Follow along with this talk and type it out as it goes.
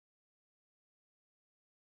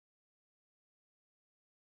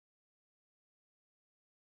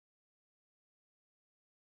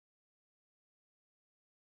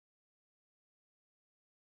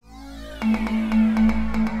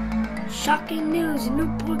Shocking news in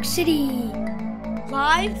Newport City.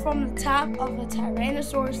 Live from the top of a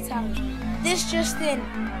Tyrannosaurus tower. This just in,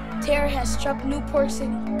 terror has struck Newport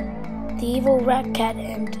City. The evil rat cat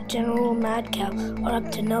and General Mad Cow are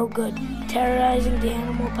up to no good, terrorizing the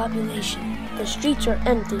animal population. The streets are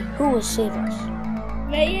empty. Who will save us?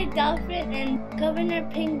 Mayor Dolphin and Governor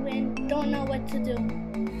Penguin don't know what to do.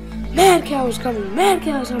 Mad Cow is coming! Mad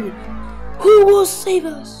Cow is coming! Who will save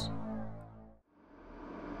us?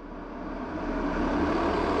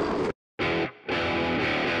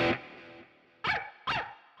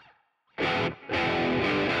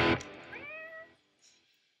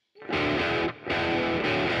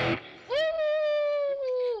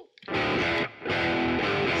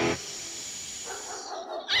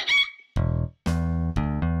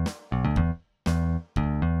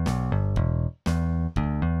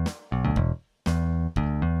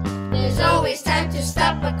 There's always time to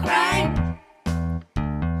stop a crime,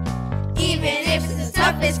 even if it's the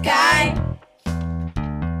toughest guy.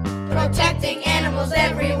 Protecting animals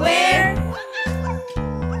everywhere,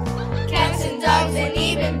 cats and dogs and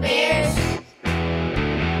even bears.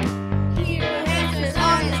 Hero Hamster's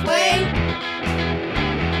on his way,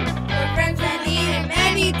 for friends that need him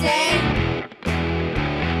any day.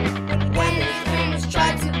 When his friends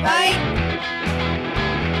try to bite,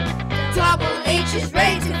 Double H is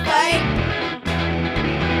ready to fight.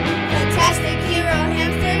 Fantastic hero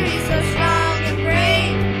hamster, he's so strong and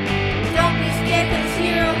brave. Don't be scared, cause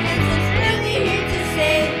hero hamster's really here to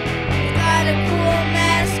save. He's got a cool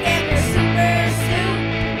mask and a super suit,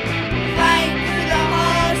 flying through the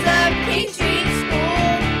halls of King Street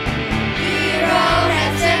School. Hero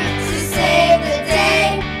hamster to save the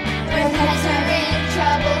day. When pets are in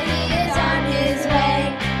trouble, he is on his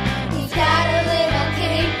way. He's got a little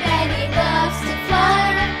cape and he loves to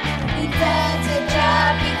fly. He does a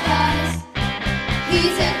job because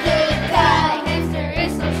he's a good guy. Hamster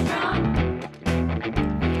is so strong,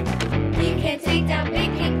 he can take down big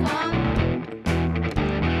King Kong.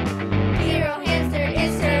 Hero Hamster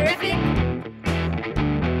is terrific,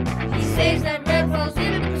 he saves the red rose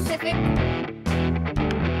in the Pacific.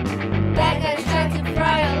 Bad guys try to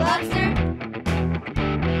fry a lobster,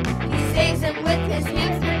 he saves them with his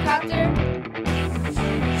hamster copter.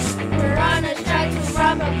 Piranhas try to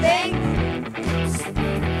rob a bank,